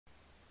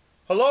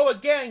Hello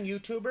again,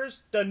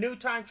 YouTubers. The new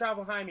Time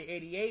Travel Jaime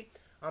 88.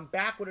 I'm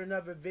back with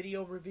another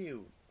video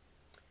review.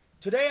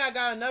 Today I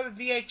got another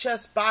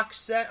VHS box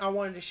set I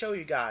wanted to show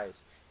you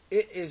guys.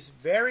 It is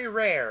very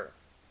rare.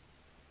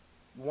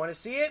 You want to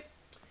see it?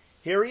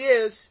 Here he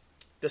is,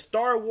 the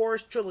Star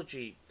Wars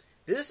Trilogy.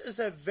 This is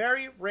a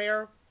very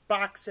rare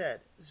box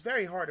set. It's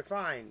very hard to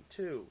find,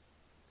 too.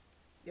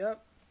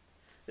 Yep.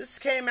 This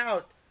came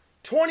out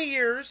 20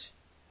 years,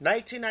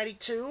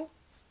 1992.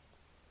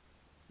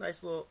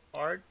 Nice little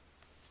art.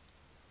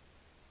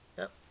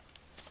 Yep.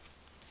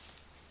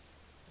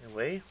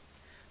 Anyway,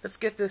 let's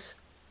get this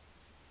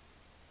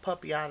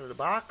puppy out of the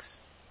box.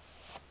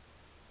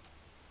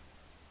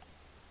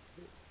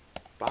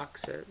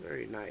 Box set,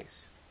 very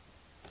nice.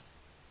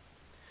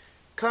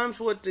 Comes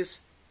with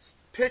this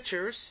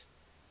pictures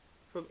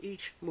from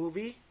each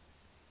movie.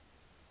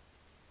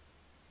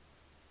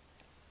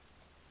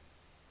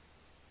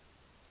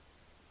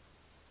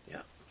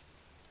 Yep.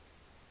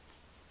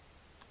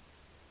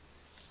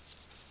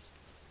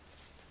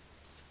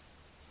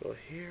 Go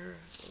here,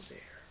 go there.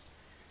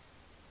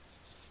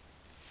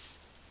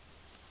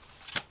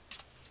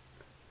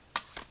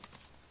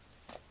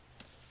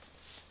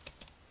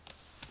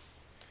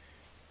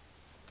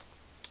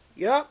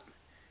 Yep.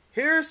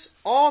 Here's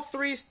all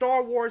three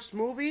Star Wars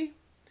movie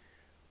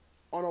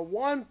on a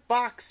one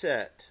box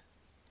set.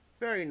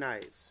 Very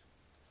nice.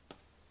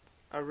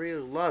 I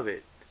really love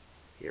it.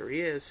 Here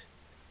he is.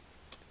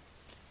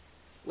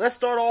 Let's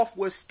start off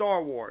with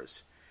Star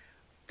Wars.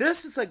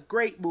 This is a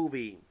great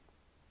movie.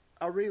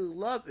 I really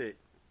love it.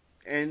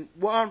 And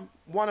one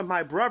of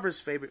my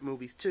brother's favorite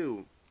movies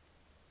too.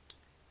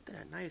 Look at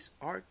that nice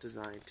art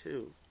design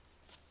too.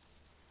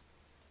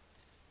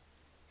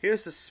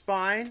 Here's the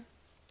spine,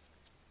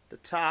 the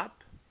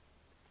top,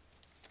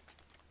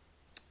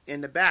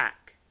 and the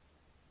back.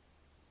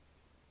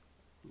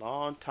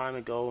 Long time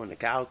ago in a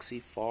galaxy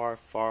far,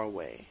 far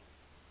away.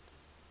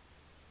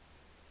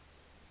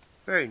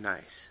 Very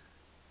nice.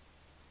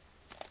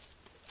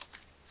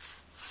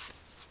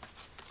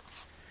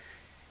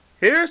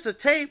 Here's the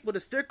tape with a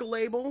sticker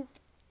label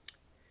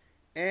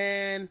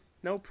and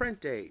no print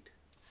date.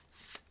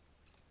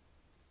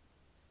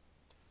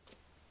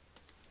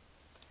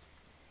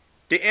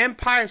 The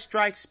Empire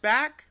Strikes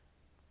Back.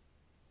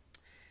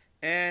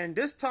 And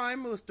this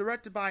time it was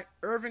directed by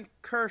Irvin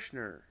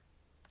Kershner.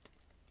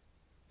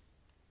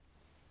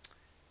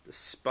 The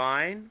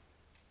spine.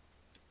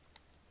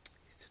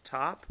 Here's the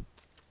top.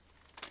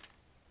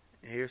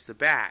 And here's the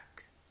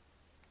back.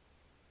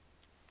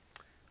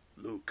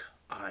 Luke,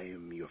 I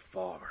am your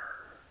father.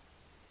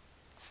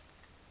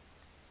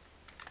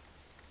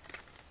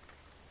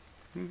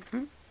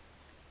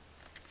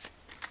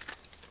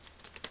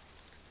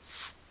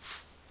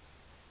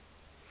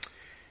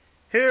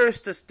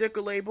 Here's the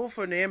sticker label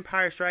for The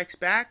Empire Strikes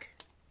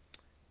Back.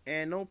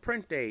 And no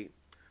print date.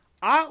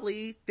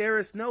 Oddly, there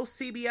is no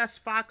CBS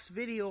Fox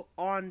video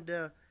on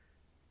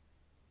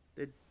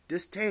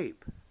this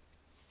tape.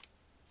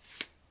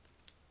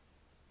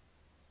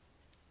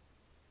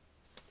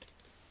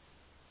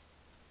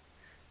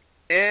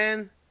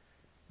 And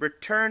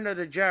Return of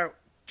the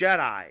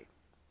Jedi.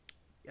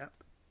 Yep.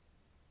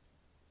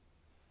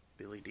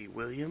 Billy D.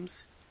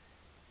 Williams.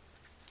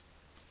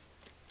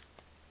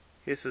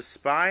 Here's the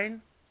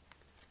spine,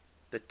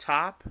 the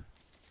top,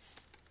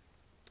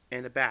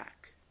 and the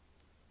back.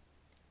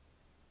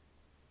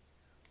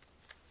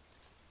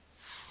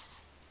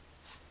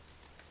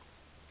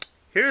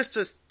 Here's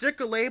the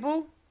sticker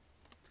label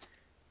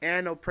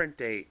and no print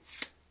date.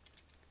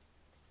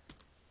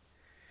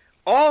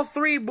 All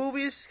three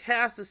movies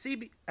has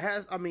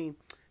the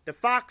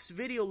Fox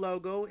Video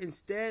logo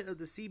instead of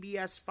the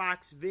CBS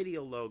Fox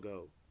Video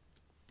logo.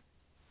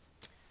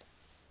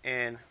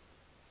 And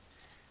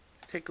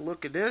take a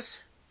look at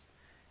this.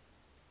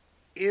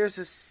 Here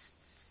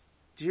is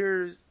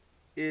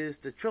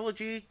the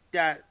trilogy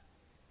that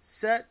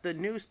set the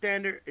new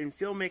standard in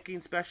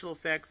filmmaking, special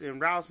effects,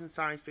 and rousing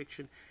science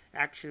fiction,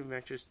 action,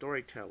 adventure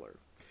storyteller.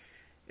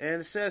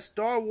 And it says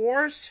Star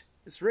Wars.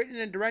 It's written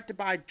and directed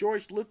by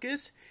George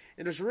Lucas.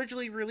 It was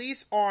originally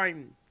released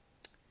on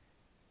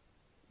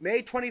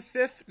May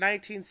 25th,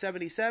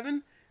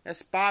 1977.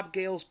 That's Bob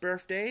Gale's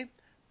birthday.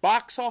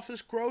 Box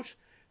office gross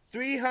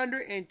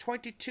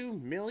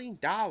 $322 million.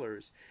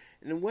 And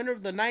the winner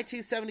of the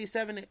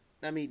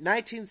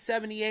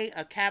 1978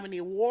 Academy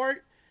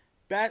Award,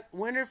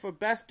 winner for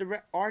Best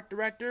Art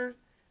Director,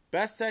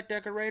 Best Set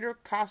Decorator,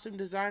 Costume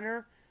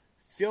Designer,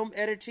 Film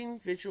Editing,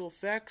 Visual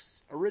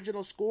Effects,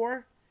 Original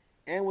Score,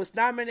 and was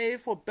nominated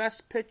for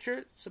Best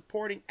Picture,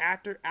 Supporting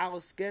Actor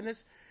Alice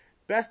Guinness,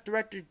 Best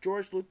Director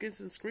George Lucas,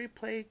 and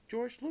Screenplay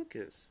George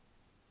Lucas.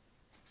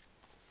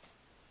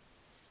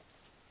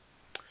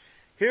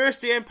 Here's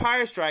The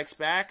Empire Strikes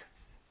Back.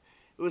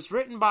 It was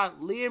written by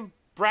Liam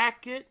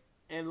Brackett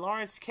and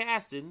Lawrence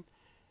Kasdan,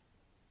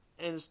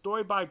 and a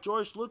story by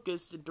George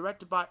Lucas and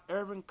directed by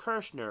Irvin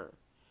Kershner.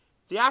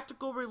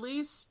 Theatrical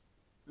release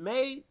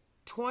May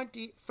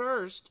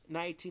 21st,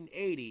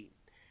 1980.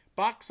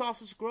 Box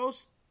office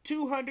gross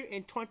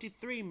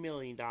 $223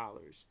 million.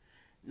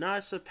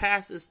 not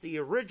surpasses the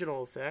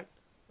original effect.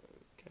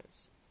 Okay.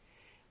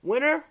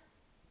 Winner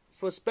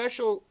for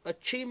Special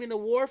Achievement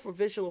Award for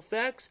Visual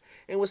Effects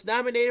and was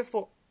nominated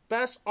for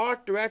Best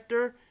Art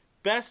Director,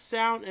 Best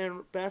Sound,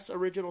 and Best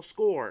Original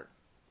Score.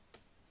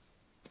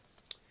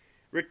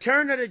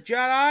 Return of the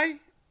Jedi,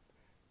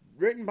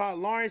 written by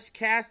Lawrence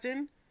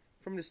Kasdan,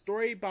 from the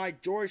story by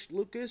George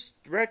Lucas,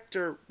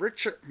 director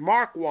Richard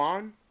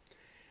Marquand.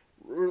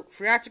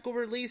 Theatrical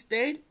release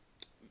date,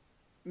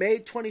 May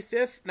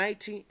 25th,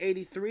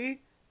 1983,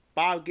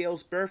 Bob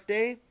Gale's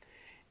birthday.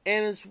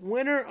 And its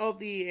winner of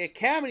the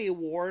Academy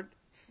Award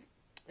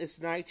is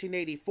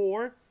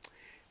 1984.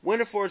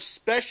 Winner for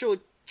Special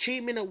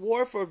Achievement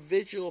Award for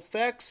Visual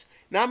Effects.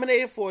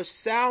 Nominated for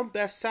Sound,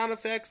 Best Sound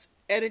Effects,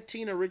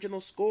 Editing,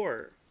 Original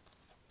Score.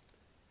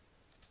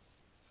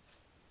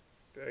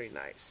 Very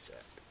nice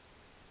set.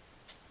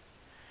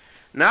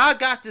 Now I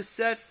got this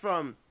set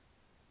from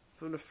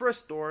the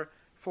first store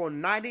for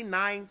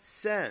 99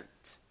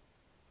 cents.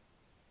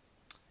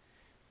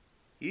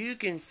 You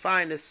can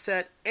find the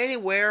set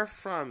anywhere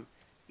from,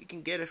 you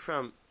can get it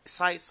from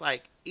sites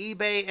like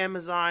eBay,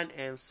 Amazon,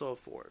 and so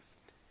forth.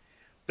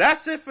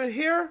 That's it for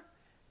here.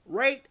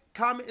 Rate,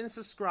 comment, and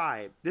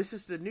subscribe. This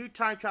is the new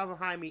Time Travel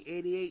Behind Me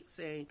 88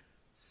 saying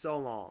so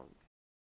long.